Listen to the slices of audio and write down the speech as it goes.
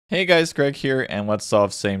Hey guys, Greg here, and let's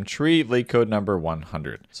solve same tree, Leetcode number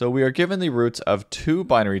 100. So we are given the roots of two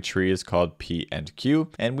binary trees called P and Q,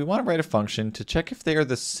 and we want to write a function to check if they are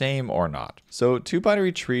the same or not. So two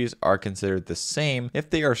binary trees are considered the same if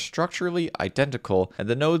they are structurally identical and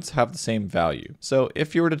the nodes have the same value. So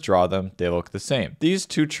if you were to draw them, they look the same. These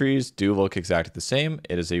two trees do look exactly the same.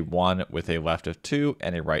 It is a 1 with a left of 2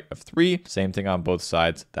 and a right of 3. Same thing on both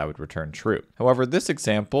sides, that would return true. However, this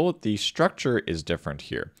example, the structure is different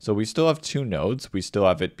here. So we still have two nodes. We still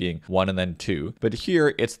have it being 1 and then 2. But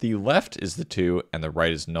here it's the left is the 2 and the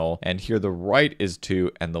right is null. And here the right is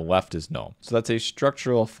 2 and the left is null. So that's a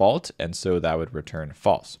structural fault. And so that would return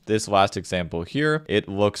false. This last example here, it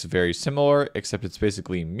looks very similar, except it's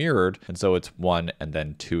basically mirrored. And so it's 1 and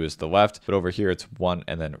then 2 is the left. But over here it's 1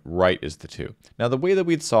 and then right is the 2. Now the way that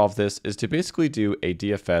we'd solve this is to basically do a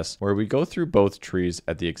DFS where we go through both trees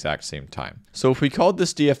at the exact same time. So if we called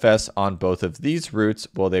this DFS on both of these roots,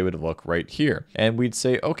 well, they would look right here. And we'd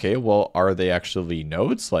say, okay, well, are they actually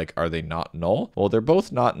nodes? Like, are they not null? Well, they're both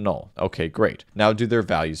not null. Okay, great. Now, do their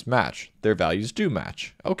values match? Their values do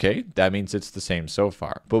match. Okay, that means it's the same so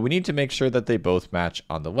far. But we need to make sure that they both match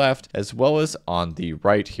on the left as well as on the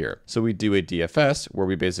right here. So we do a DFS where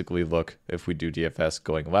we basically look, if we do DFS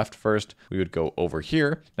going left first, we would go over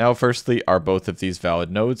here. Now, firstly, are both of these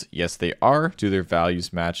valid nodes? Yes, they are. Do their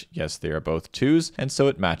values match? Yes, they are both 2s. And so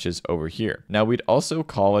it matches over here. Now, we'd also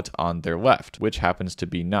call it on their left, which happens to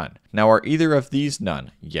be none. Now, are either of these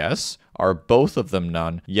none? Yes. Are both of them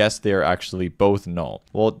none? Yes, they are actually both null.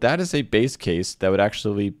 Well, that is a base case that would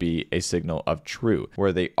actually be a signal of true,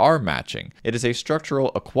 where they are matching. It is a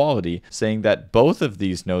structural equality saying that both of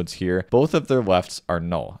these nodes here, both of their lefts are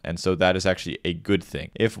null. And so that is actually a good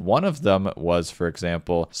thing. If one of them was, for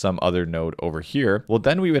example, some other node over here, well,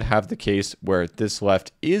 then we would have the case where this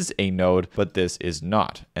left is a node, but this is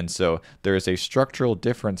not. And so there is a structural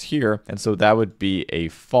difference here. And so that would be a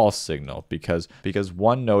false signal because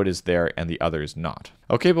one node is there and the other is not.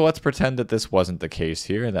 Okay, but let's pretend that this wasn't the case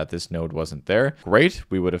here and that this node wasn't there. Great,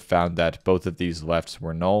 we would have found that both of these lefts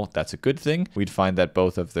were null. That's a good thing. We'd find that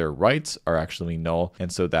both of their rights are actually null,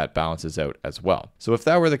 and so that balances out as well. So if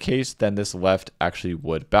that were the case, then this left actually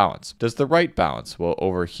would balance. Does the right balance? Well,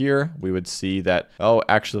 over here, we would see that, oh,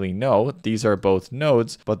 actually no, these are both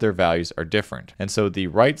nodes, but their values are different. And so the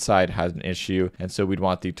right side has an issue, and so we'd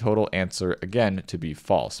want the total answer again to be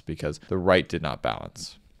false because the right did not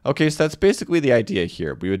balance. Okay, so that's basically the idea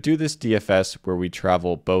here. We would do this DFS where we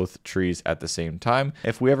travel both trees at the same time.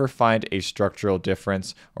 If we ever find a structural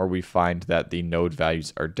difference or we find that the node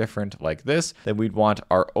values are different like this, then we'd want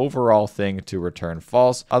our overall thing to return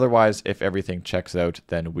false. Otherwise, if everything checks out,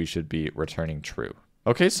 then we should be returning true.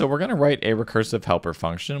 Okay, so we're going to write a recursive helper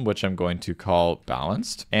function, which I'm going to call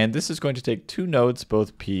balanced. And this is going to take two nodes,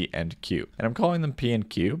 both P and Q. And I'm calling them P and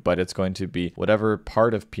Q, but it's going to be whatever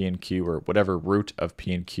part of P and Q or whatever root of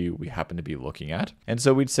P and Q we happen to be looking at. And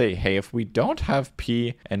so we'd say, hey, if we don't have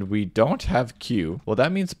P and we don't have Q, well,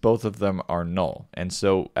 that means both of them are null. And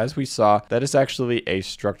so as we saw, that is actually a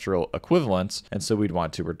structural equivalence. And so we'd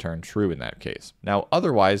want to return true in that case. Now,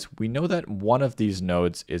 otherwise, we know that one of these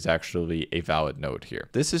nodes is actually a valid node here.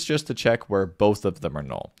 This is just to check where both of them are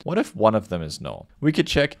null. What if one of them is null? We could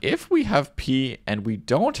check if we have P and we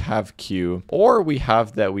don't have Q, or we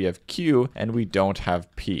have that we have Q and we don't have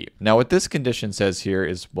P. Now what this condition says here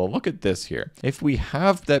is, well, look at this here. If we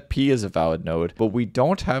have that P is a valid node, but we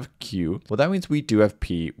don't have Q, well, that means we do have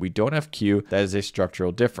P, we don't have Q, that is a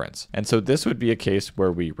structural difference. And so this would be a case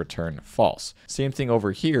where we return false. Same thing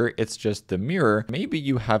over here, it's just the mirror. Maybe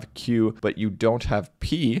you have Q, but you don't have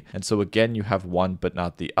P. And so again, you have one, but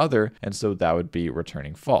not the other. And so that would be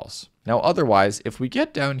returning false. Now, otherwise, if we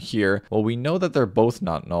get down here, well, we know that they're both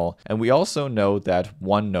not null, and we also know that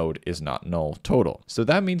one node is not null total. So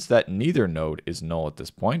that means that neither node is null at this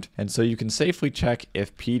point. And so you can safely check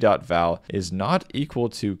if p.val is not equal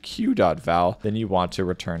to q.val, then you want to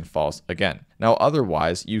return false again. Now,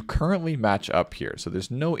 otherwise, you currently match up here, so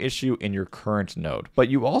there's no issue in your current node. But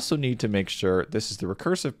you also need to make sure, this is the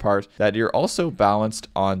recursive part, that you're also balanced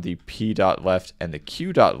on the p.left and the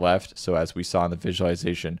q.left. So as we saw in the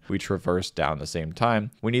visualization, we traverse down the same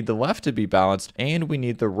time. We need the left to be balanced, and we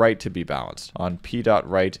need the right to be balanced on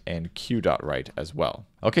p.right and q.right as well.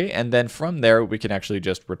 Okay, and then from there, we can actually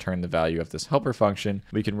just return the value of this helper function.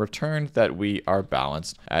 We can return that we are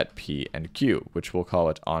balanced at P and Q, which we'll call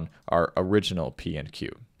it on our original P and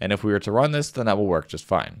Q. And if we were to run this, then that will work just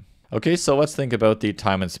fine. Okay, so let's think about the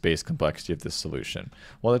time and space complexity of this solution.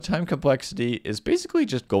 Well, the time complexity is basically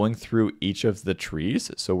just going through each of the trees.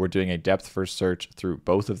 So we're doing a depth first search through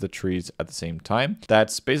both of the trees at the same time.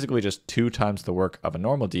 That's basically just 2 times the work of a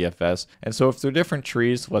normal DFS. And so if they're different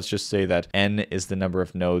trees, let's just say that n is the number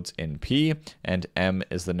of nodes in P and m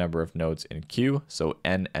is the number of nodes in Q. So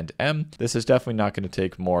n and m. This is definitely not going to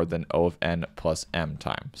take more than O of n plus m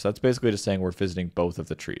time. So that's basically just saying we're visiting both of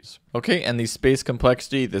the trees. Okay, and the space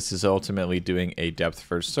complexity, this is ultimately doing a depth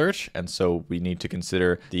first search, and so we need to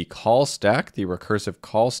consider the call stack, the recursive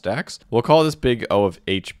call stacks. We'll call this big O of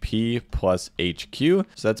HP plus HQ.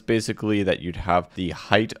 So that's basically that you'd have the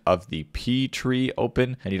height of the P tree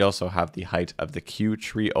open, and you'd also have the height of the Q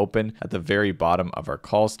tree open. At the very bottom of our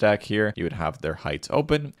call stack here, you would have their heights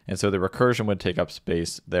open, and so the recursion would take up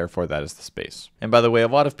space, therefore that is the space. And by the way, a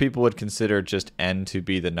lot of people would consider just n to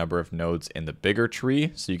be the number of nodes in the bigger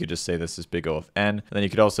tree, so you could just say this is big O of n, and then you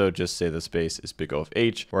could also just say the space is big O of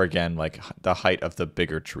h, or again, like the height of the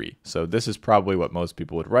bigger tree. So this is probably what most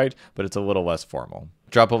people would write, but it's a little less formal.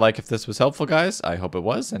 Drop a like if this was helpful, guys. I hope it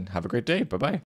was, and have a great day. Bye-bye.